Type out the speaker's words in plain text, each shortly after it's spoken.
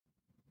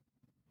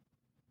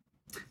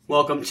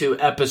Welcome to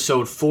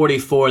episode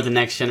 44, The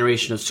Next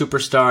Generation of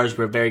Superstars.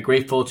 We're very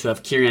grateful to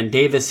have Kyriaun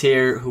Davis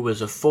here, who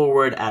was a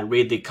forward at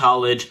Reedley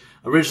College,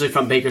 originally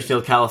from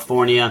Bakersfield,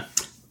 California.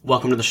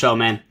 Welcome to the show,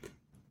 man.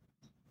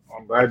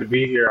 I'm glad to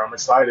be here. I'm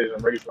excited.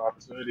 I'm ready for the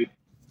opportunity.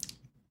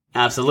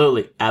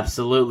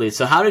 Absolutely.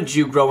 So how did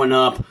you, growing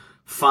up,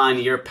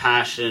 find your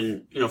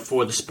passion,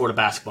 for the sport of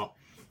basketball?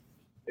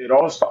 I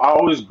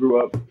always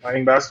grew up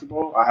playing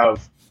basketball. I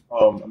have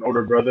an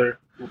older brother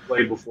who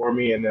played before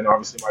me, and then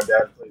obviously my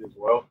dad played as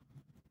well.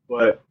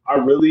 But I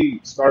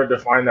really started to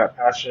find that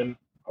passion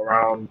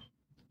around,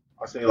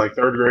 I say like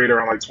third grade,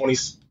 around like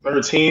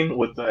 2013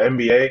 with the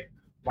NBA.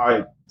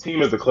 My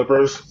team is the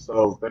Clippers,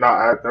 so they're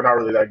not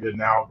really that good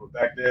now. But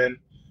back then,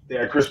 they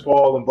had Chris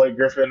Paul and Blake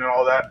Griffin and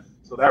all that.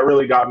 So that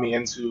really got me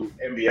into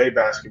NBA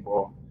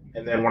basketball.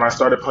 And then when I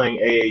started playing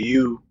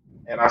AAU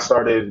and I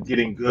started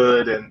getting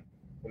good and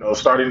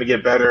starting to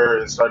get better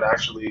and start to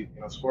actually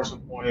score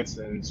some points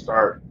and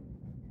start.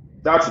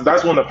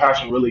 That's when the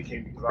passion really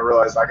came, because I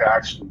realized I could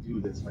actually do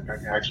this. Like I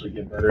can actually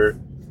get better,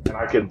 and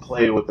I can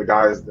play with the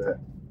guys that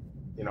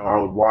I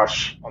would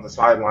watch on the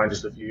sideline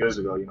just a few years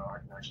ago. I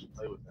can actually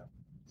play with them.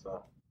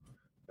 So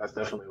that's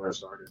definitely where it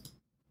started.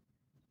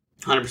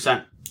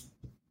 100%.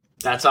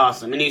 That's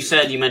awesome. And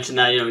you mentioned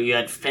that you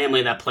had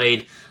family that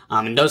played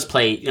and does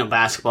play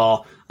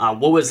basketball.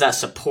 What was that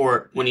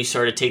support when you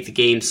started to take the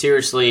game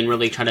seriously and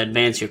really try to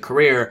advance your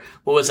career?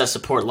 What was that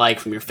support like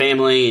from your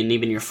family and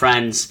even your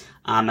friends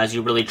as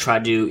you really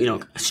tried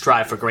to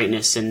strive for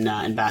greatness in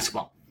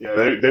basketball? Yeah,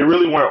 they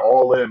really went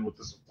all in with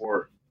the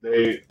support.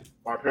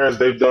 My parents,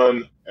 they've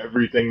done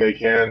everything they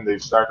can.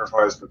 They've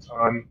sacrificed a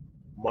ton,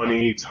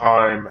 money,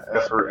 time,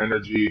 effort,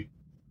 energy.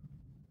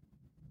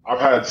 I've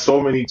had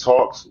so many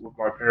talks with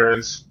my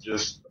parents,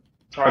 just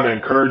trying to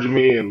encourage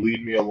me and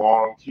lead me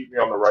along, keep me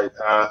on the right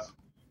path.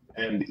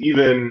 And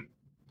even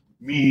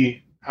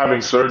me having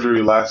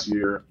surgery last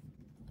year,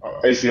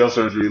 ACL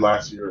surgery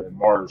last year in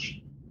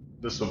March,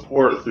 the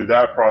support through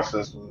that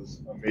process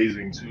was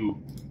amazing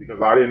too,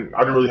 because I didn't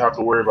really have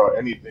to worry about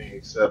anything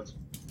except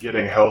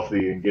getting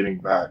healthy and getting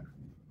back.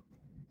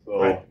 So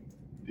right.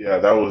 Yeah,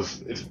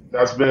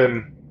 that's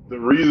been the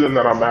reason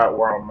that I'm at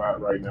where I'm at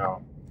right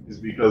now, is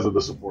because of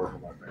the support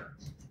from my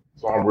parents.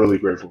 So I'm really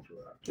grateful for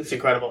that. It's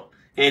incredible.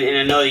 And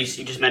I know you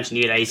just mentioned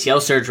you had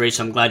ACL surgery,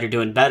 so I'm glad you're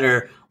doing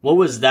better. What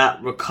was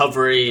that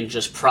recovery and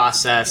just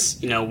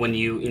process, when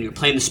you're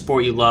playing the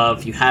sport you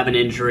love, you have an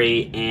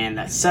injury and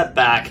that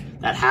setback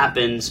that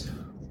happens,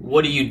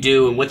 what do you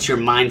do and what's your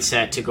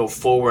mindset to go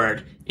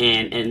forward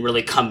and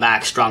really come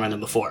back stronger than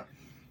before?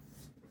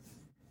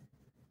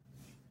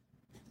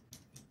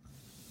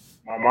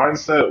 My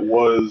mindset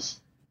was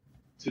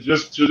to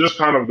just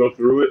kind of go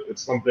through it.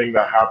 It's something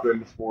that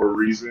happened for a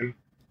reason.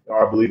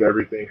 I believe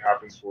everything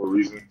happens for a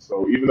reason.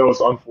 So even though it's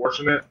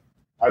unfortunate,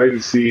 I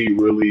didn't see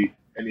really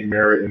any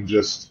merit in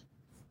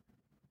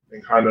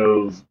kind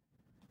of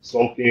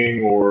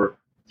sulking or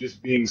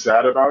just being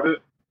sad about it.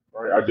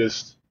 Right?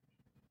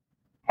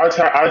 I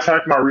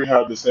attacked my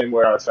rehab the same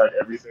way I attack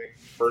everything.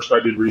 First,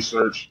 I did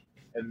research,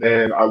 and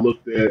then I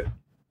looked at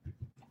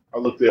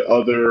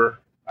other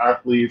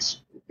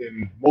athletes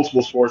in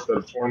multiple sports that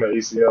have torn the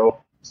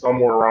ACL. Some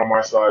were around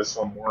my size,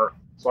 some weren't.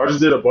 So I just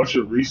did a bunch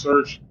of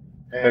research,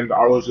 and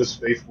I was just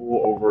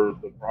faithful over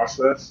the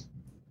process.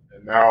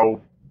 And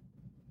now,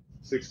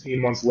 16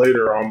 months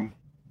later, I'm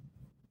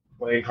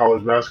playing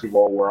college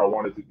basketball where I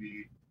wanted to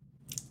be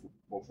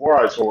before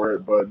I tore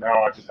it, but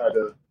now I just had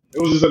to.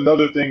 It was just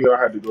another thing that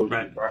I had to go through.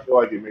 Right. But I feel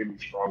like it made me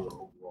stronger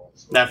overall.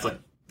 So Definitely.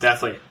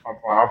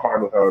 I'm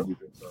fine with how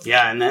everything. So.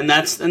 Yeah, and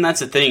that's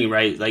the thing,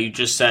 right? Like you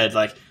just said,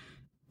 like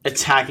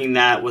attacking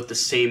that with the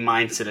same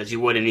mindset as you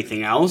would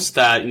anything else.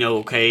 That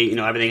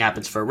everything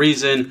happens for a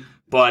reason.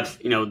 But,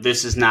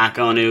 this is not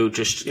going to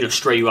just,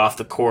 stray you off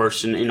the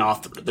course and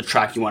off the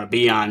track you want to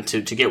be on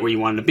to get where you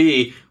want to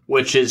be,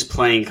 which is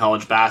playing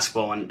college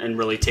basketball and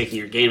really taking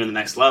your game to the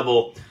next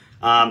level.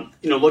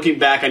 Looking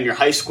back on your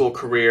high school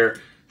career,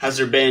 has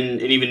there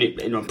been, and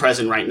even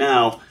present right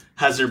now,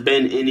 has there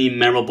been any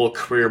memorable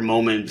career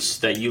moments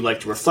that you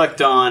like to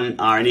reflect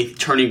on, or any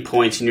turning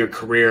points in your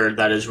career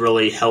that has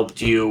really helped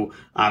you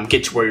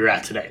get to where you're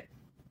at today?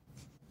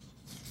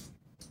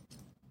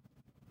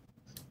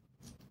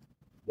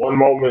 One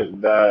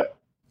moment that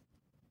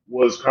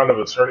was kind of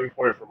a turning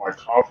point for my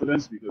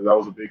confidence, because that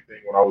was a big thing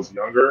when I was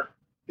younger,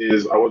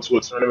 is I went to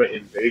a tournament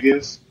in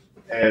Vegas,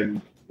 and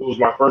it was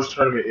my first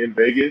tournament in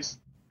Vegas.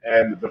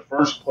 And the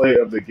first play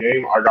of the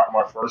game, I got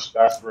my first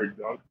fast break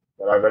dunk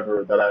that I'd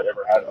ever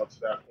had up to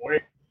that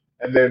point.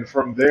 And then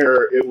from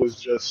there, it was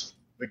just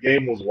the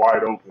game was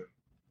wide open,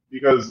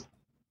 because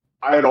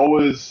I had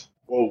always,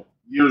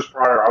 years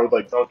prior, I would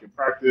like dunk in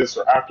practice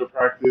or after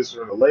practice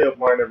or in the layup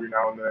line every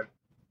now and then.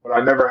 But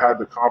I never had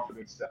the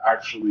confidence to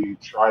actually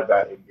try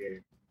that in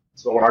game.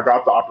 So when I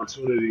got the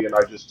opportunity and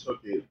I just took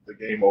it, the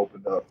game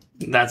opened up.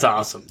 That's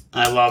awesome.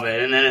 I love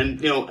it. And then,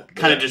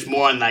 kind of just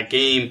more on that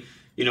game,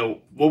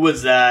 what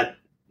was that,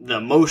 the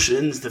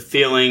emotions, the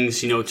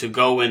feelings, to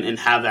go in and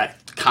have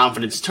that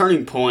confidence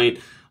turning point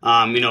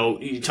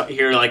You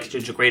hear like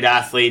great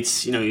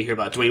athletes, you hear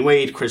about Dwayne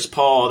Wade, Chris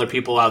Paul, other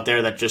people out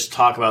there that just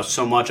talk about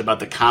so much about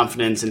the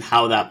confidence and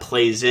how that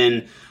plays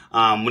in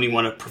when you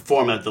want to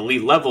perform at the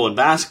elite level in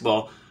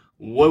basketball.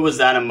 What was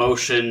that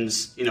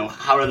emotions?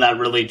 How did that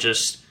really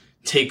just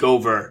take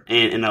over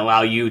and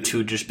allow you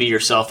to just be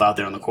yourself out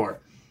there on the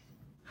court?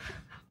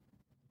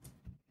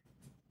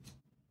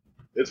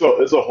 It's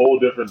a whole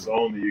different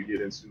zone that you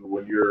get into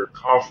when you're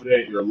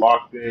confident, you're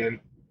locked in,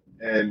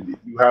 and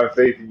you have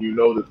faith, and you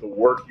know that the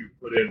work you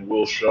put in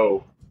will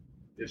show.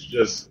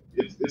 It's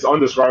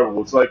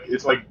undescribable.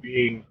 It's like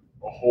being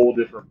a whole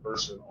different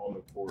person on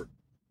the court.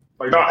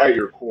 Like not at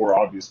your core,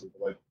 obviously,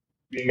 but like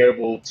being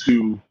able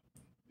to.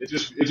 It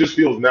just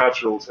feels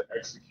natural to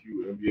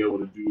execute and be able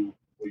to do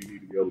what you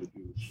need to be able to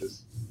do.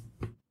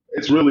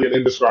 It's really an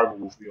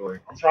indescribable feeling.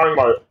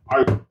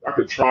 I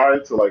could try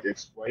to like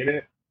explain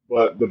it,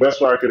 but the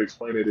best way I could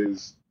explain it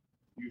is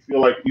you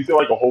feel like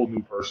a whole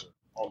new person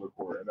on the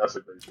court, and that's a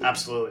great thing.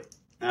 Absolutely.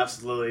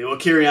 Well,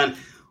 Kyriaun,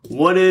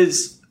 what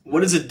is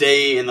a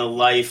day in the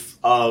life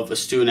of a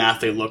student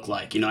athlete look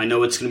like? I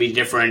know it's going to be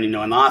different, in the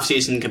off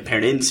season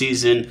compared to in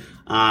season.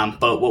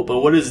 But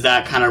what does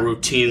that kind of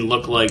routine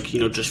look like,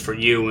 just for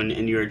you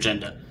and your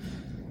agenda?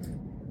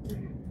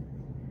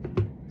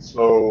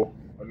 So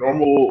a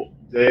normal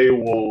day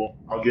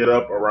I'll get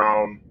up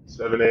around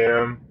 7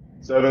 a.m.,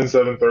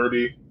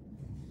 7:30.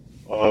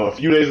 A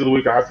few days of the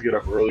week I have to get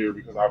up earlier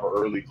because I have an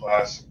early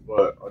class.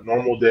 But a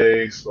normal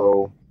day,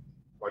 so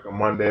like a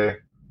Monday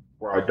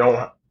where I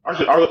don't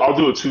actually I'll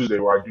do a Tuesday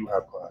where I do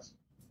have class.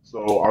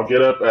 So I'll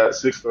get up at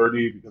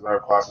 6:30 because I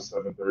have class at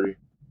 7:30.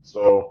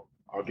 So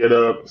I'll get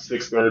up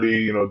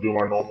 6:30, do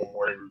my normal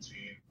morning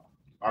routine.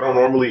 I don't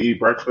normally eat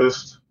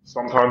breakfast.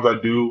 Sometimes I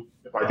do.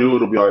 If I do,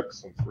 it'll be like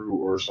some fruit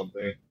or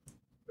something.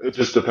 It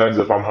just depends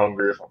if I'm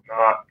hungry. If I'm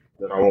not,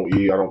 then I won't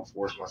eat. I don't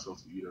force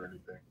myself to eat or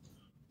anything.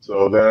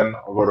 So then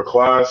I'll go to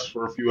class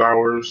for a few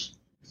hours.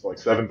 It's like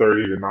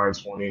 7:30 to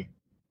 9:20.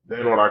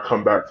 Then when I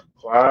come back from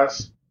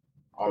class,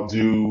 I'll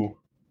do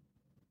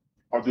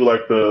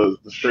like the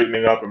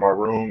straightening up in my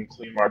room,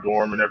 clean my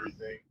dorm and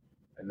everything.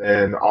 And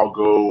then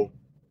I'll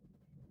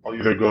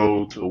either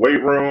go to the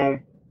weight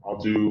room.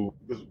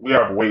 Because we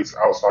have weights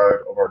outside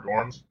of our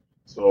dorms.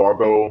 So I'll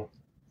go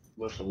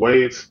lift some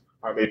weights.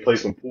 I may play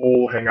some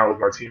pool, hang out with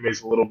my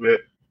teammates a little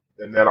bit.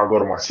 And then I'll go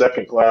to my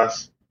second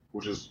class,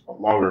 which is a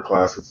longer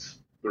class. It's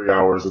 3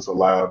 hours. It's a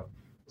lab.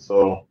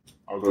 So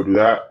I'll go do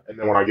that. And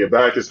then when I get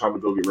back, it's time to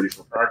go get ready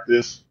for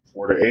practice,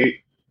 4 to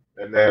 8.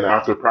 And then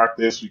after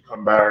practice, we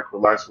come back,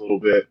 relax a little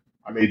bit.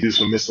 I may do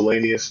some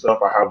miscellaneous stuff.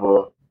 I have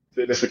a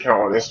fitness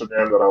account on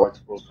Instagram that I like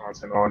to post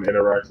content on,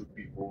 interact with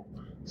people.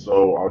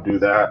 So I'll do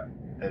that.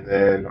 And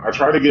then I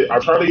try to get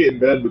in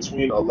bed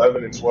between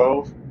 11 and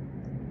 12.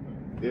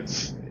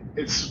 It's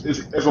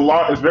a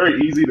lot. It's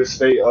very easy to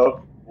stay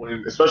up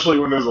especially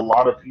when there's a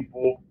lot of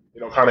people,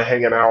 kind of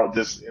hanging out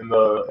just in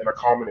a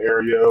common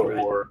area,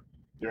 or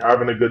you're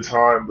having a good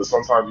time. But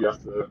sometimes you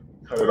have to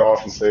cut it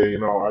off and say,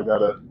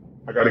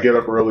 I gotta get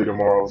up early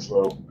tomorrow,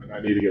 and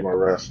I need to get my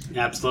rest.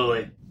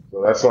 Absolutely.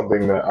 So that's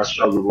something that I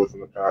struggled with in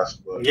the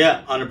past. But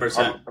yeah,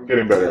 100%. I'm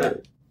getting better at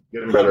it.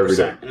 Getting better every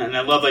day. And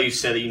I love that you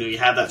said that, you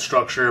have that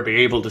structure, but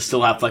you're able to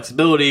still have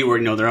flexibility where,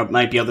 there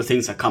might be other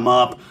things that come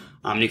up.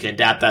 You can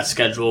adapt that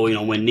schedule,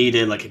 when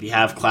needed, like if you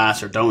have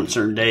class or don't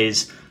certain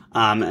days.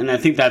 And I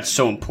think that's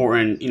so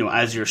important,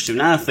 as you're a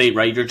student athlete,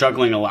 right? You're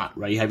juggling a lot,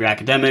 right? You have your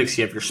academics,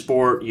 you have your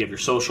sport, you have your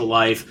social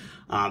life,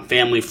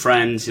 family,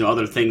 friends,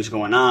 other things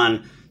going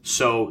on.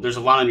 So there's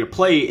a lot on your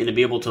plate, and to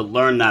be able to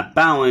learn that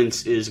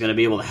balance is going to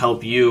be able to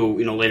help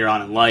you, later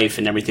on in life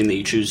and everything that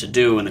you choose to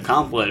do and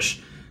accomplish.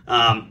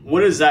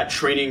 What does that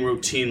training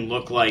routine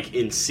look like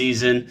in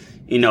season,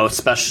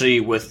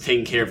 especially with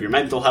taking care of your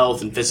mental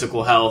health and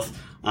physical health?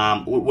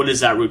 What does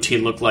that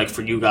routine look like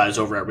for you guys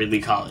over at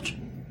Reedley College?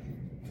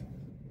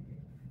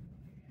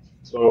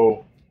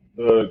 So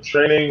the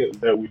training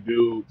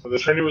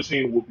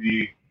routine will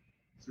be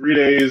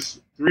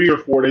 3 or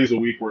 4 days a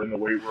week we're in the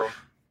weight room.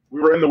 We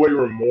were in the weight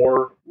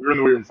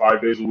room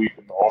 5 days a week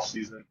in the off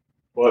season,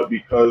 but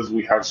because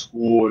we have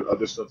school and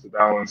other stuff to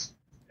balance,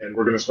 and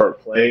we're going to start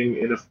playing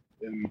in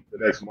the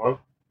next month,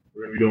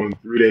 we're going to be doing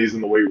 3 days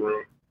in the weight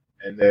room,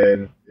 and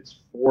then it's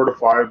 4 to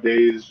 5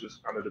 days,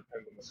 just kind of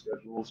depends on the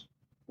schedules.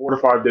 4 to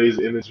 5 days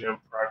in the gym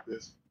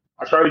practice.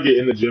 I try to get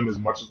in the gym as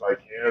much as I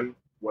can,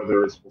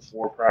 whether it's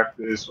before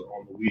practice or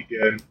on the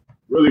weekend.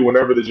 Really,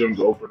 whenever the gym's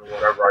open or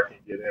whenever I can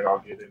get in, I'll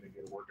get in and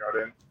get a workout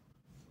in.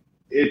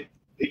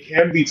 It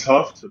can be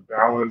tough to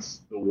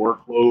balance the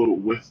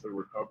workload with the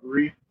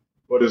recovery,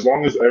 but as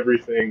long as I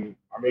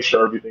make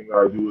sure everything that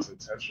I do is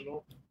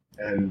intentional,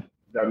 and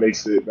that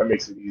makes it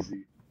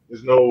easy.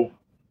 There's no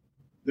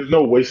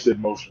wasted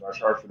motion. I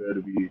try for there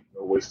to be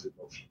no wasted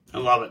motion. I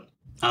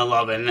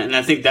love it. And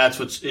I think that's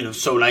what's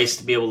so nice,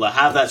 to be able to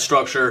have that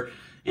structure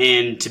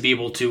and to be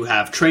able to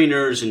have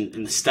trainers and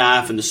the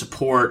staff and the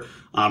support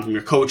from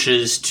your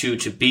coaches to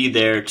be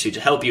there to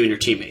help you and your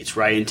teammates,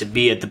 right? And to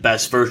be at the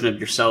best version of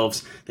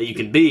yourselves that you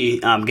can be,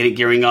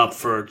 gearing up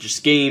for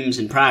just games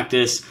and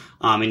practice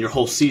in your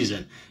whole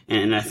season.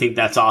 And I think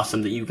that's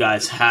awesome that you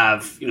guys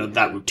have,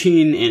 that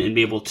routine and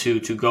be able to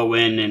go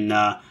in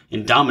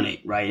and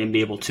dominate, right? And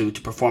be able to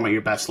perform at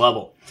your best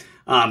level.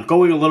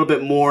 Going a little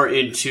bit more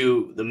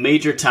into the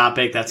major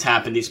topic that's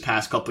happened these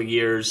past couple of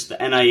years, the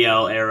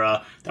NIL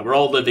era that we're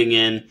all living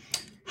in.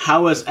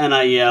 How has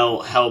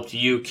NIL helped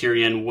you,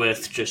 Kyriaun,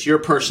 with just your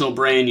personal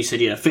brand? You said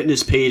you had a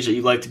fitness page that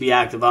you'd like to be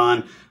active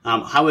on.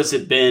 How has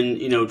it been,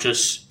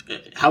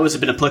 how has it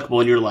been applicable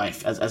in your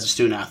life as a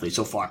student athlete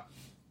so far?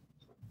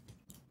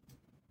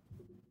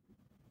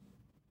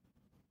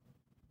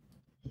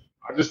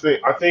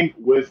 I think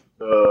with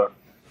the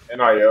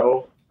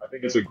NIL, I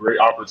think it's a great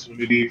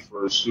opportunity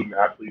for student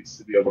athletes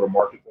to be able to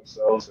market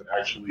themselves and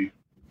actually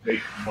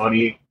make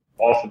money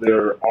off of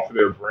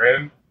their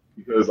brand.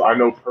 Because I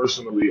know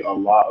personally a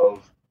lot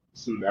of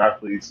student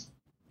athletes,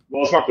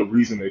 well, it's not the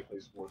reason they play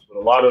sports, but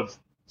a lot of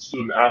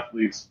student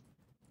athletes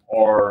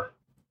are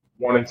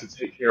wanting to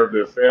take care of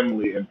their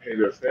family and pay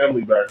their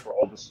family back for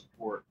all the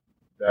support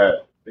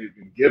that they've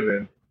been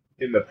given.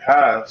 In the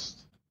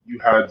past, you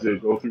had to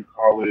go through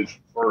college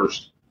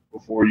first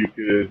before you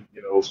could,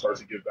 start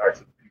to give back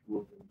to the people who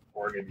have been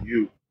pouring into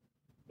you.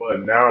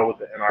 But now with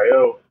the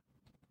NIL,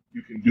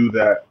 you can do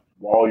that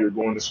while you're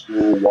going to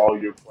school, while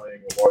you're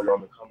playing, and while you're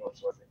on the come up.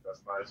 So I think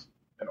that's nice.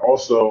 And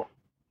also,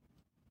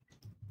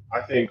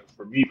 I think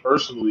for me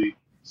personally,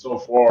 so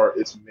far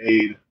it's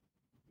made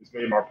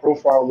my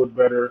profile look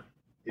better.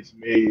 It's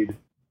made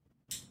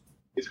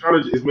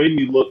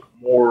me look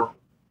more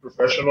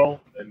professional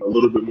and a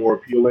little bit more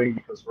appealing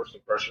because first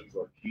impressions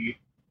are key.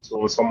 So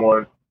when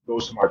someone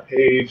goes to my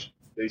page,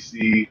 they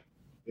see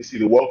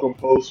the welcome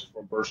post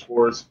from Burst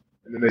Sports,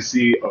 and then they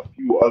see a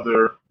few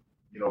other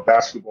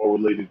basketball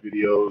related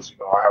videos.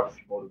 I have a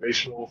few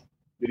motivational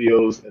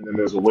videos, and then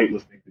there's a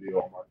weightlifting video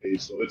on my page.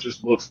 So it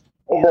just looks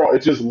overall,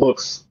 it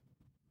looks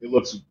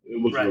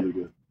right. Really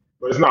good.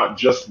 But it's not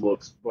just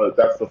looks, but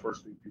that's the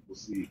first thing people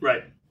see.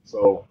 Right.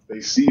 So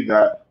they see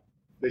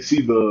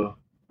the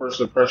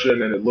first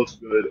impression and it looks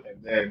good,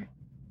 and then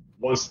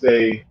once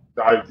they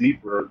dive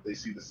deeper, they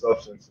see the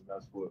substance, and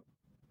that's what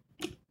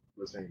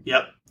we're saying.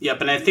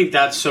 Yep. And I think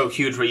that's so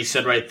huge. What you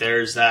said right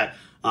there is that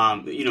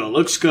it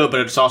looks good, but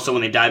it's also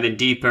when they dive in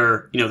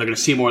deeper, they're going to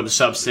see more of the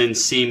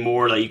substance, see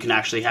more that you can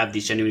actually have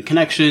these genuine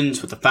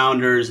connections with the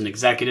founders and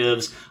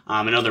executives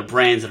and other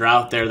brands that are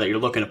out there that you're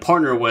looking to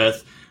partner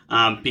with,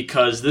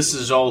 because this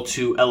is all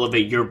to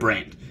elevate your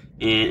brand.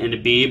 And to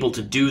be able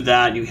to do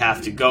that, you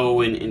have to go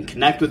and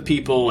connect with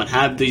people and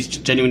have these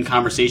genuine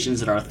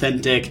conversations that are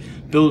authentic,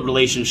 build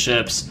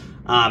relationships,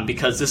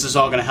 because this is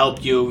all going to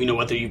help you,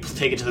 whether you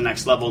take it to the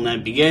next level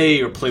in the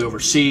NBA or play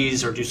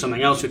overseas or do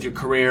something else with your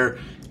career.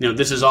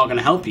 This is all going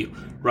to help you,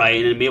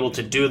 right? And to be able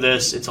to do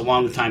this, it's a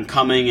long time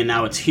coming, and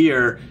now it's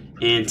here.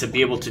 And to be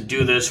able to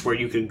do this where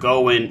you can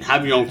go and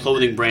have your own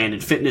clothing brand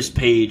and fitness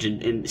page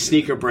and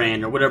sneaker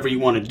brand or whatever you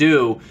want to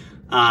do,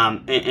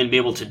 and be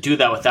able to do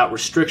that without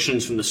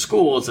restrictions from the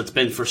schools that's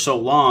been for so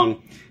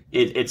long,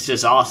 it's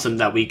just awesome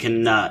that we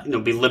can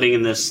be living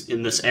in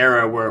this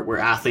era where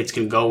athletes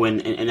can go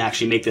and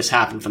actually make this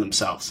happen for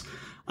themselves.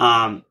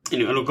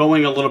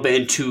 Going a little bit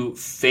into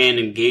fan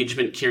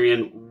engagement,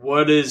 Kyriaun,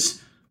 what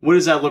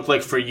does that look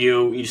like for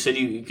you? You said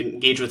you can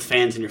engage with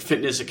fans in your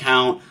fitness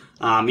account,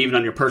 even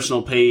on your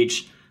personal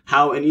page.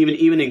 How, and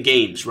even in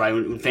games, right?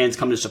 When fans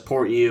come to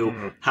support you,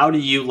 mm-hmm. How do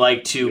you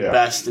like to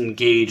best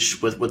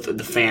engage with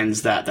the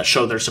fans that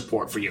show their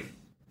support for you?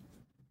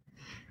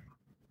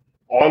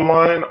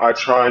 Online, I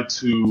try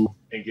to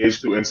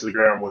engage through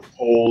Instagram with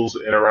polls,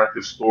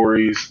 interactive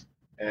stories,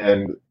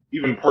 and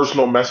even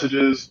personal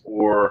messages,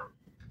 or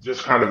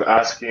just kind of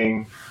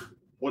asking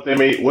what they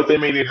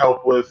may need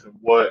help with and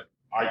what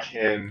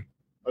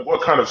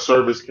kind of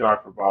service can I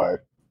provide.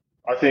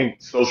 I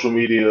think social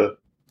media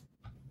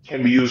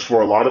can be used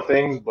for a lot of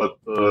things, but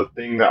the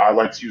thing that I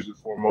like to use it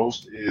for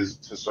most is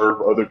to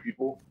serve other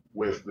people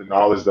with the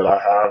knowledge that I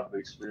have, the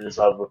experience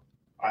I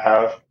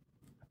have.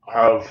 I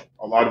have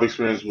a lot of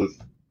experience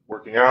with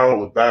working out,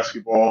 with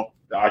basketball,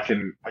 that I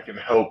can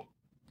help,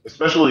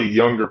 especially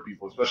younger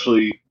people,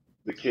 especially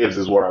the kids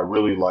is what I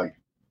really like.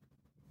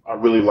 I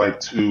really like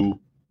to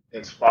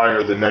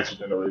inspire the next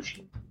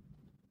generation.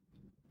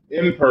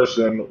 In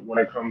person, when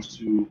it comes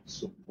to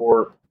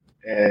support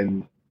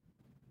and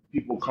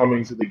people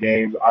coming to the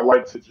games, I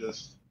like to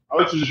just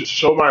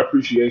show my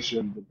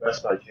appreciation the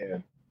best I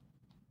can.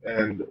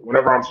 And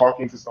whenever I'm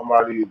talking to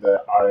somebody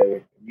that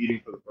I'm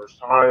meeting for the first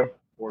time,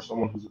 or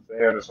someone who's a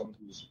fan or someone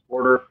who's a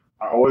supporter,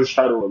 I always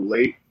try to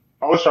relate.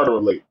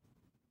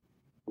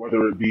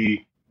 Whether it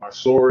be my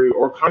story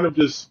or kind of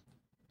just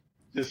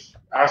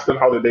ask them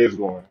how their day is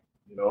going.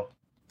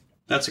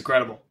 That's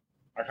incredible.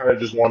 I kind of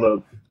just want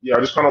to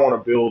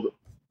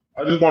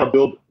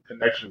build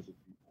connections with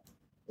people,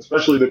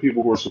 especially the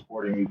people who are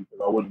supporting me, because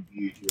I wouldn't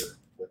be here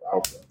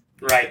without them.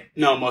 Right.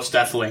 No, most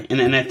definitely.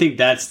 And I think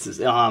that's,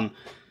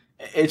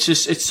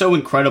 it's so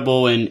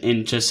incredible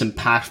and just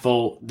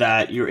impactful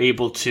that you're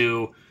able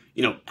to,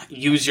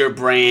 use your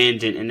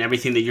brand and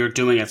everything that you're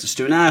doing as a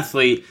student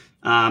athlete,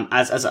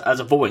 as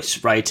a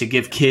voice, right? To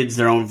give kids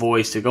their own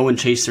voice, to go and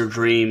chase their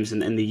dreams,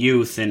 and the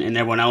youth and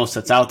everyone else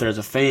that's out there as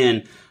a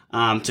fan,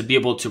 to be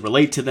able to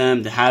relate to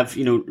them, to have,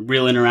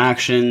 real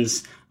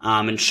interactions,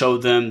 and show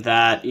them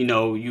that,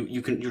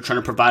 you're trying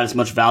to provide as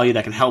much value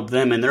that can help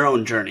them in their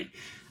own journey.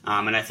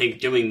 And I think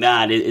doing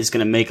that is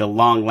going to make a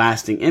long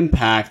lasting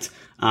impact,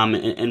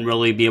 and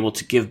really be able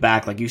to give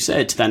back, like you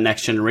said, to that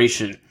next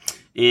generation.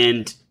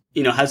 And,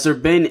 has there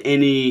been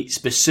any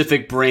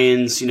specific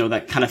brands,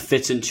 that kind of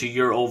fits into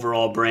your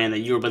overall brand that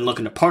you've been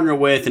looking to partner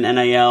with in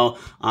NIL?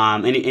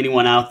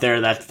 Anyone out there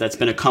that's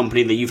been a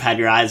company that you've had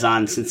your eyes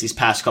on since these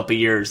past couple of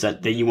years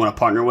that you want to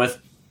partner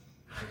with?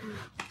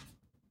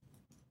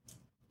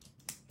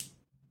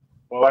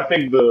 Well, I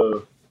think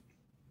the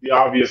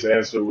obvious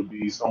answer would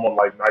be someone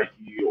like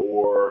Nike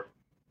or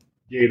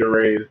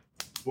Gatorade,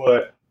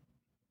 but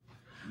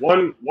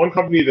one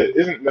company that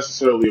isn't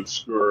necessarily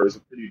obscure is a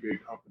pretty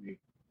big company,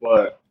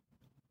 but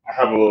I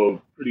have a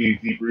pretty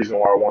deep reason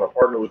why I want to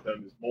partner with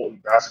them is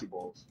Molten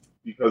Basketballs,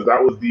 because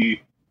that was the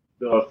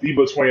FIBA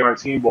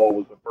 2019 ball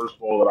was the first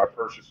ball that I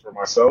purchased for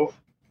myself,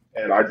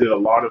 and I did a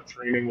lot of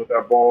training with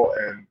that ball,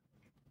 and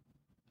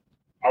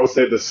I would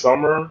say the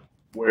summer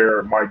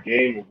where I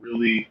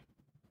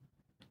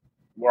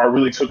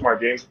really took my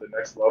game to the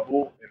next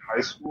level in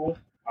high school,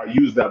 I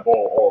used that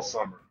ball all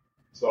summer.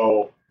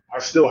 So I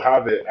still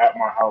have it at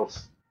my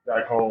house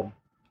back home,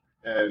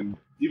 and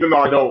even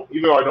though I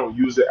don't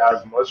use it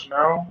as much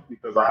now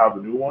because I have a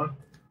new one,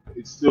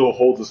 it still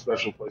holds a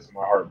special place in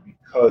my heart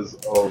because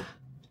of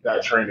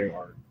that training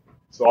art.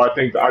 So I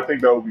think that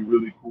would be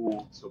really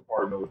cool to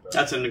partner with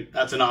them.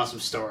 That's an awesome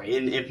story.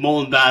 And if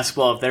Molten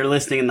Basketball, if they're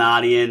listening in the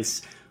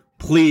audience,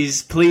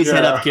 please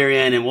hit up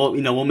Kyriaun, and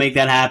we'll make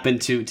that happen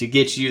to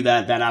get you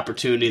that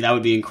opportunity. That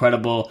would be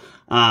incredible.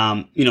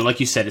 Like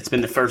you said, it's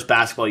been the first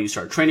basketball you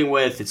started training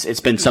with. It's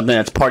been something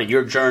that's part of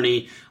your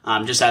journey,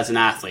 just as an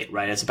athlete,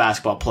 right? As a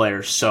basketball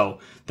player. So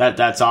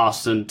that's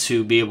awesome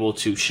to be able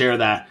to share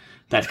that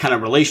kind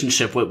of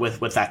relationship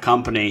with that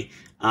company.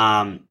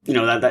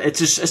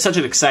 It's such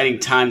an exciting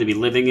time to be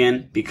living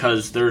in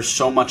because there's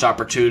so much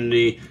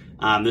opportunity.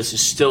 This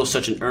is still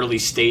such an early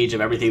stage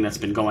of everything that's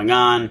been going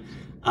on.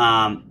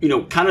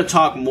 Kind of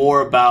talk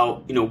more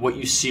about, what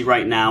you see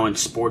right now in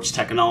sports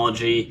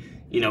technology.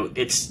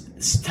 It's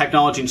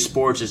technology in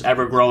sports is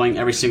ever growing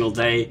every single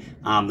day.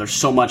 There's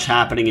so much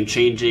happening and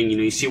changing.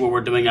 You see what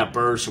we're doing at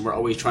Burst, and we're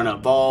always trying to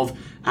evolve,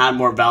 add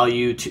more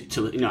value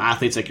to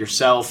athletes like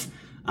yourself.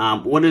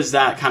 What does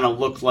that kind of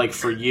look like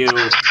for you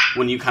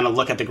when you kind of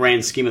look at the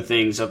grand scheme of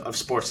things of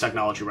sports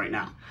technology right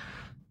now?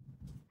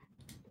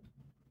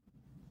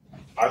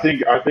 I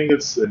think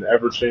it's an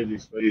ever-changing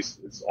space.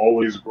 It's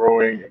always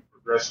growing and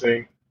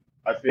progressing.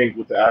 I think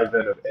with the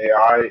advent of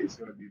AI, it's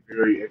going to be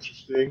very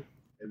interesting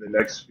in the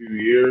next few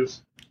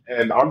years.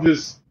 And I'm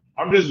just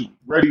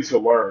ready to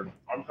learn.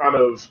 I'm kind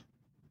of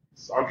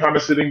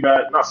not sitting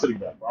back,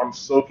 but I'm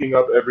soaking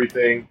up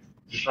everything,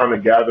 just trying to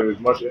gather as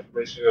much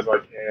information as I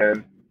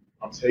can.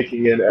 I'm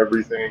taking in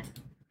everything,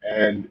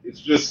 and it's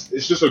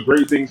just a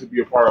great thing to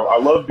be a part of. I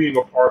love being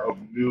a part of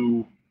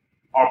new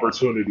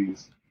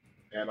opportunities,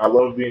 and I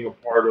love being a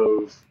part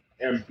of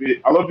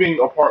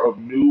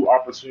new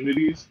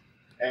opportunities,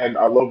 and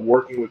I love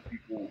working with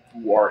people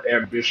who are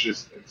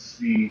ambitious and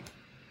see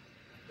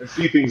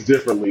things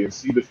differently and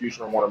see the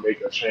future and want to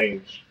make a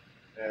change.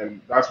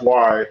 And that's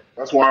why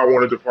I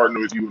wanted to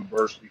partner with you in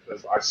Burst,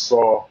 because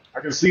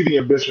I can see the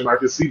ambition, I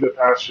can see the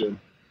passion,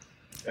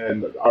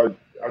 and I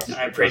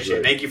appreciate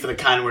it. Thank you for the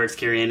kind words,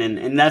 Kyriaun.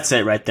 And that's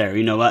it right there.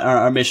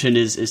 Our mission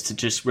is to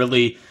just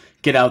really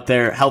get out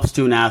there, help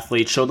student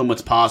athletes, show them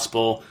what's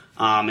possible.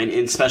 And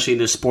especially in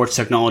the sports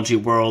technology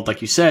world,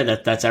 like you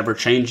said, that's ever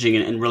changing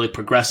and really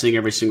progressing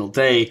every single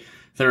day.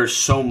 There's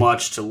so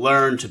much to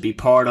learn, to be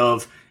part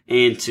of,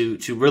 and to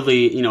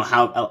really,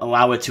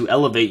 allow it to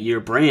elevate your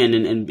brand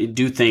and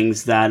do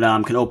things that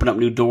can open up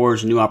new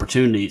doors and new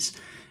opportunities.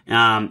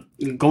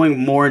 Going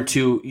more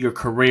into your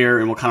career,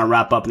 and we'll kind of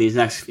wrap up in these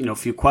next,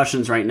 few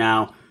questions right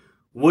now.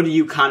 What do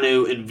you kind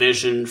of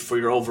envision for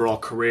your overall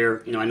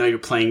career? I know you're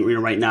playing,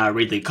 right now at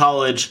Reedley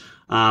College.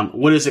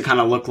 What does it kind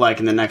of look like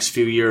in the next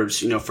few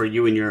years, for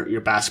you and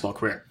your basketball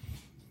career?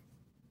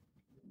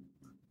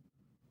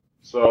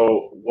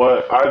 So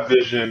what I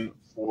vision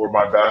for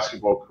my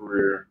basketball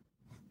career,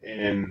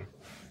 and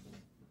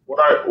what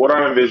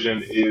I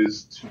envision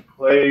is to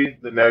play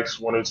the next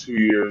 1 or 2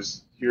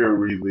 years here at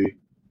Reedley,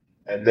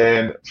 and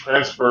then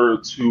transfer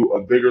to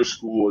a bigger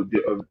school,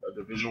 a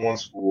Division I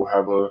school,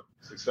 have a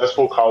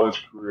successful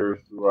college career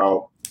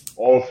throughout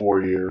all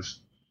 4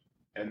 years,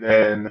 and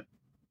then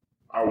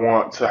I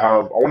want to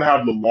have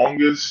the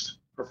longest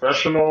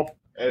professional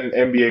and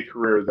NBA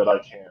career that I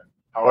can.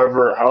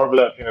 However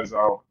that pans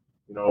out,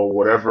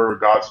 whatever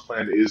God's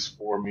plan is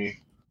for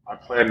me, I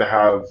plan to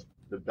have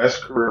the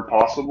best career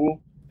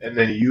possible, and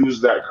then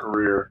use that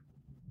career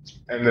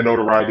and the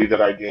notoriety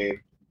that I gain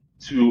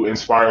to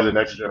inspire the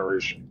next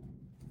generation.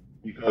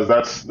 Because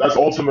that's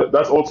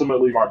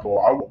ultimately my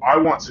goal. I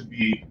want to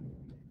be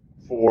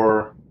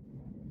for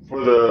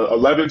the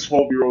 11,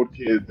 12-year-old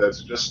kid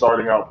that's just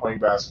starting out playing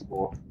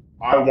basketball.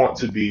 I want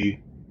to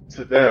be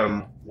to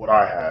them what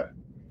I had.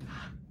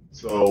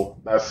 So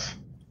that's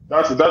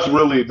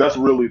really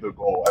the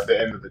goal at the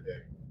end of the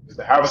day is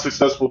to have a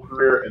successful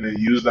career and then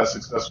use that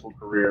successful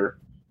career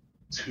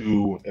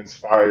to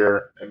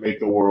inspire and make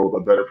the world a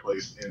better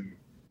place in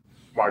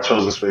my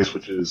chosen space,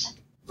 which is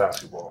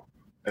basketball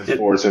and It,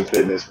 sports and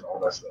fitness and all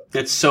that stuff.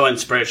 it's so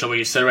inspirational what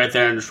you said right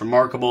there, and it's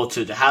remarkable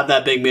to have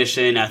that big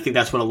mission. I think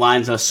that's what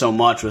aligns us so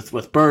much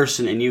with Burst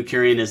and you,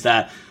 Kyriaun, is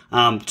that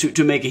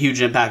to make a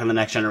huge impact on the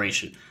next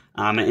generation.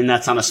 And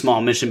that's not a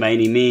small mission by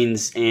any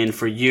means. And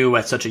for you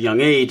at such a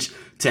young age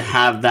to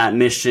have that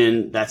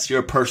mission, that's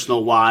your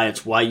personal why.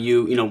 It's why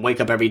you wake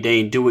up every day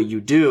and do what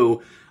you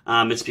do.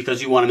 It's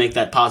because you want to make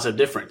that positive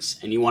difference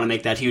and you want to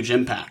make that huge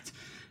impact.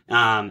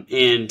 Kind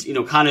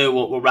of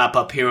we'll wrap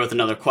up here with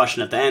another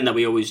question at the end that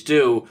we always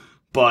do.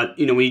 But,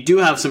 when you do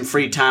have some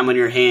free time on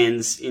your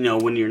hands,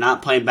 when you're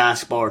not playing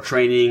basketball or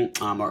training,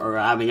 or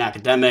having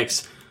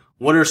academics,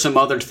 what are some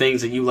other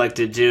things that you like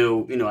to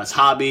do, as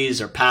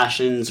hobbies or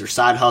passions or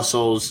side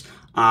hustles,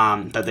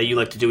 that you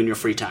like to do in your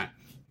free time?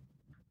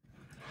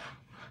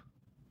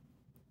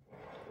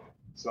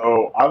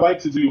 So I like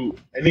to do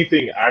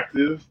anything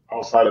active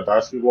outside of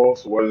basketball.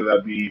 So whether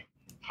that be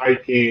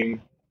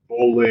hiking,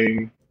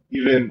 bowling,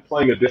 even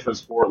playing a different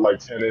sport like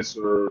tennis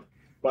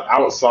but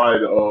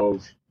outside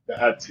of the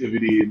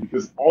activity,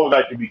 because all of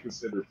that can be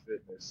considered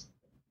fitness.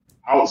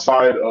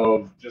 Outside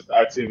of just the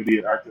activity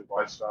and active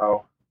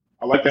lifestyle,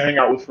 I like to hang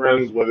out with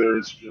friends, whether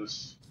it's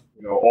just,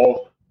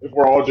 all if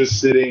we're all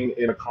just sitting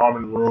in a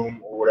common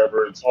room or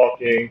whatever and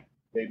talking,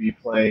 maybe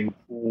playing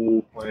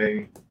pool,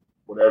 playing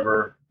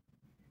whatever.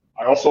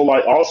 I also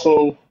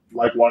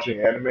like watching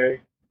anime.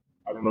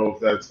 I don't know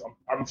if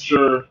I'm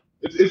sure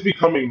it's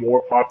becoming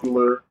more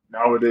popular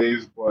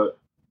nowadays, but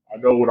I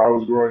know when I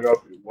was growing up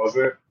it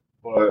wasn't.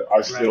 But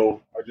Right.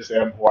 I just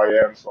am who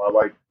I am, so I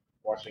like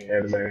watching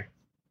anime.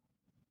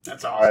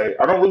 That's awesome.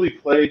 I don't really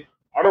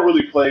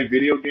play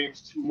video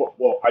games too much.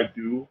 Well, I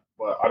do,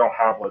 but I don't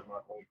have like my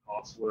own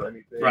console or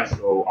anything, Right.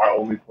 so I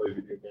only play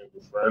video games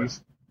with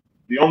friends.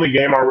 The only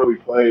game I really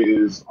play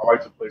is I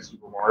like to play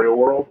Super Mario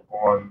World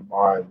on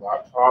my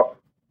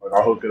laptop. Like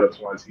I'll hook it up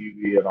to my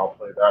TV and I'll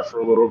play that for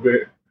a little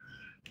bit.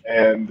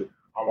 And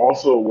I'm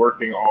also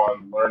working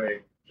on learning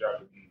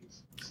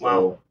Japanese.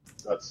 Wow.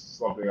 So that's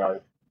something I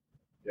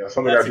That's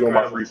do in my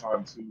incredible. free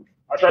time too.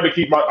 I try to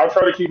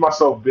keep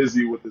myself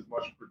busy with as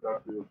much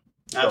productive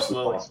stuff as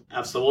Absolutely. possible.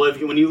 Absolutely.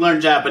 Well, when you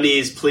learn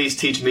Japanese, please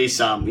teach me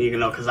some,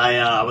 because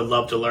I would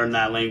love to learn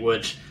that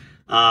language.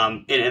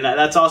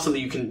 That's awesome that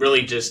you can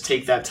really just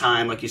take that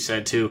time, like you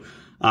said, to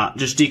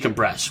just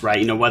decompress,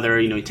 right? Whether,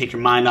 you take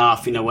your mind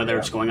off, whether Yeah.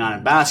 it's going on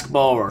in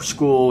basketball or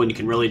school, and you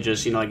can really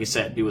just, like you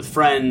said, be with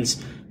friends,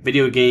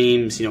 video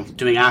games,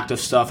 doing active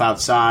stuff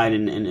outside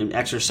and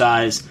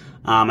exercise.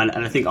 And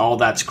I think all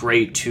that's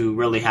great to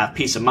really have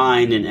peace of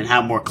mind and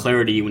have more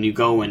clarity when you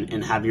go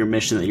and have your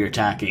mission that you're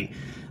attacking.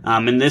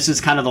 And this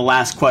is kind of the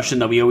last question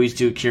that we always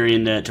do,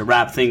 Kyriaun, to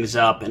wrap things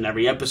up in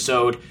every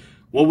episode.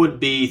 What would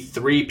be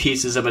 3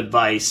 pieces of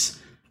advice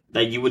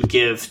that you would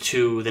give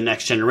to the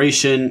next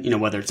generation,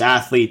 whether it's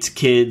athletes,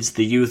 kids,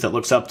 the youth that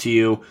looks up to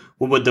you?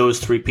 What would those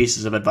 3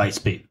 pieces of advice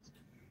be?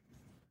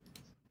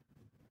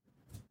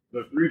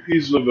 The three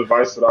pieces of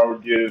advice that I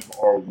would give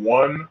are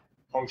one,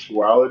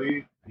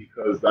 punctuality,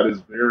 because that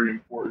is very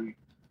important.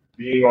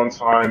 Being on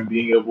time,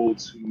 being able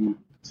to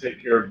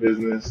take care of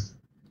business.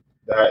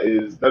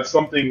 That's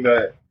something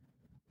that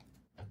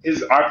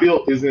I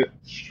feel isn't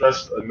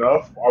stressed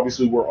enough.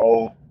 Obviously, we're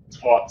all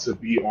taught to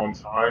be on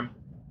time,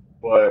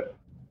 but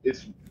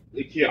it's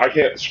I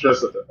can't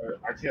stress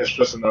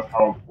enough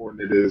how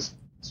important it is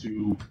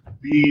to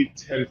be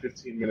 10,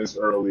 15 minutes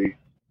early.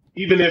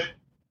 Even if,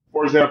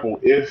 for example,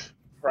 if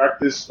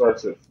practice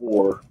starts at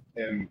 4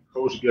 and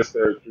coach gets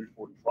there at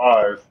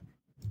 3:45,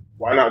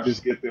 why not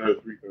just get there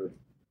at 3:30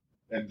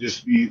 and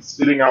just be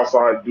sitting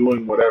outside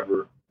doing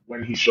whatever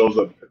when he shows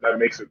up, because that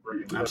makes a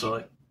great impression.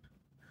 Absolutely.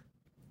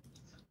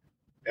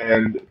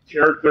 And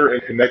character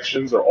and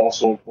connections are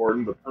also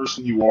important. The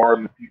person you are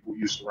and the people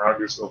you surround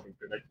yourself and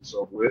connect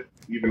yourself with,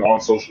 even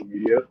on social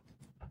media.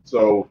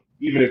 So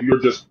even if you're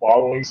just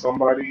following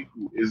somebody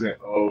who isn't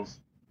of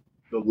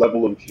the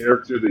level of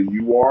character that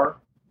you are,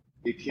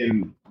 it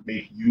can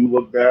make you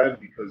look bad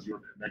because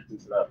you're connected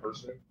to that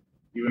person.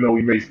 Even though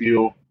we may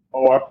feel,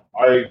 oh,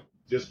 I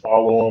just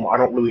follow them. I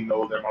don't really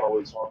know them. I don't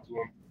really talk to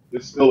them.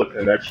 It's still a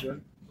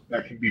connection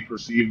that can be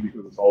perceived,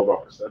 because it's all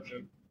about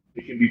perception.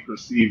 It can be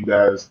perceived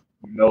as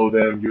you know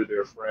them, you're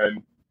their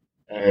friend,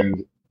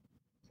 and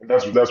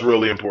that's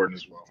really important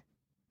as well.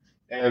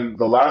 And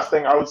the last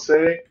thing I would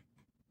say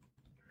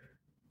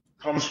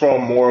comes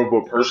from more of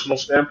a personal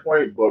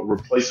standpoint, but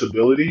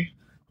replaceability.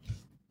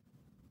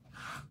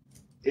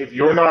 If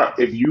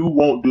you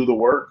won't do the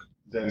work,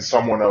 then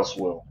someone else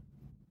will.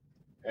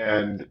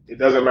 And it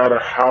doesn't matter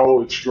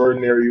how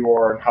extraordinary you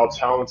are and how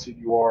talented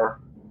you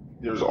are,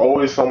 there's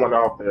always someone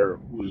out there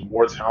who is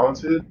more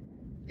talented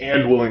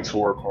and willing to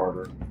work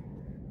harder.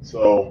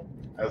 So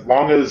as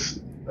long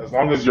as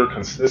you're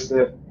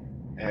consistent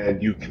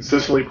and you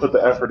consistently put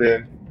the effort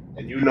in,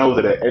 and you know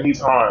that at any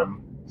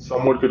time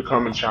someone could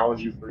come and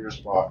challenge you for your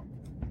spot,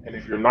 and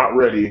if you're not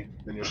ready,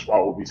 then your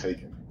spot will be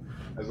taken.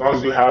 As long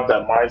as you have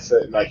that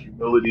mindset and that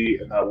humility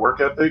and that work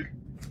ethic,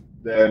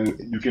 then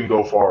you can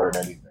go far in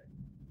anything.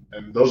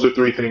 And those are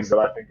three things that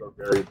I think are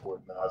very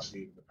important that I've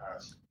seen in the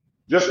past,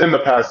 just in the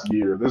past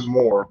year. There's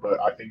more,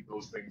 but I think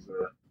those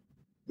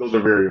are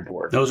very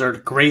important. Those are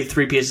great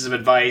three pieces of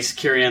advice.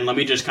 Kyriaun, let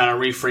me just kind of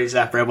rephrase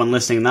that for everyone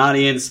listening in the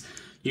audience.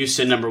 You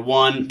said number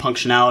one,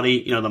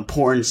 punctuality, the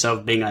importance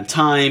of being on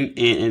time,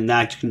 and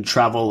that can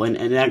travel, and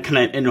that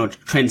kind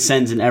of,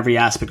 transcends in every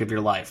aspect of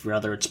your life,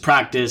 whether it's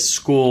practice,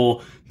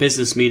 school,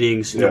 business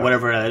meetings,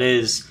 whatever that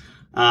is.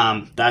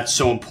 That's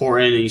so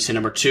important. And you said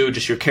number two,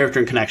 just your character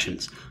and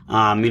connections.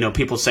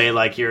 People say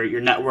like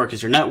your network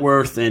is your net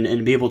worth,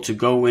 and be able to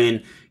go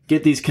in,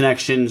 get these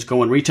connections,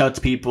 go and reach out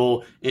to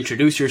people,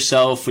 introduce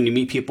yourself when you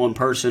meet people in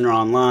person or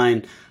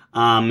online,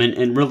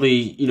 and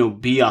really,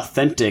 be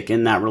authentic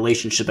in that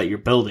relationship that you're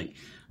building.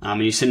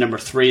 And you said number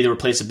three, the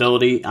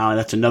replaceability.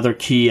 That's another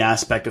key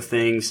aspect of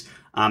things.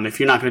 If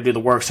you're not going to do the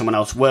work, someone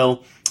else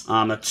will.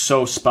 That's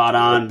so spot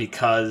on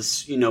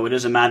because, it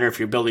doesn't matter if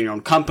you're building your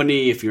own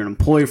company, if you're an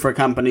employee for a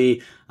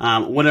company,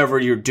 whatever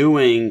you're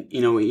doing,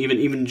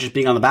 even just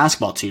being on the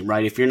basketball team,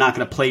 right? If you're not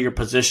going to play your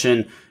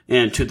position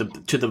and to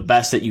the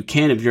best that you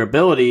can of your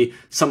ability,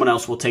 someone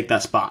else will take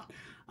that spot.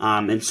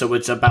 And so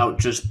it's about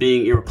just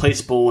being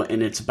irreplaceable,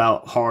 and it's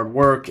about hard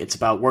work. It's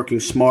about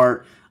working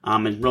smart,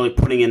 and really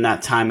putting in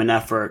that time and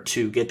effort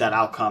to get that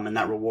outcome and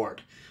that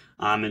reward.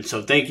 And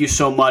so thank you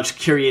so much,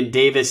 Kyriaun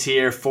Davis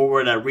here,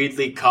 forward at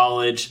Reedley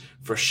College,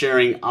 for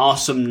sharing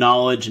awesome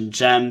knowledge and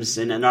gems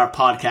in our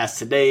podcast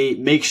today.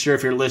 Make sure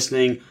if you're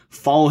listening,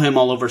 follow him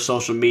all over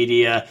social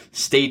media.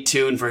 Stay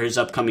tuned for his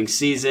upcoming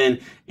season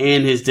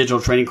and his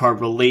digital trading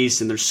card release.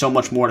 And there's so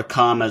much more to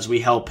come as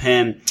we help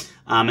him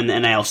in the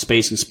NIL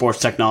space and sports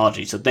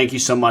technology. So thank you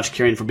so much,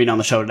 Kyriaun, for being on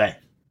the show today.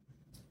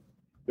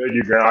 Thank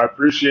you, Grant. I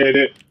appreciate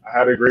it. I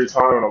had a great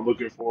time, and I'm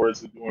looking forward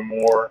to doing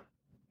more.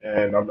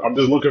 And I'm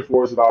just looking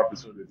forward to the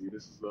opportunity.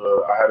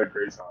 I had a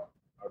great time.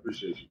 I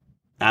appreciate you.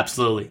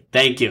 Absolutely.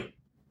 Thank you.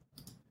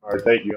 All right. Thank you.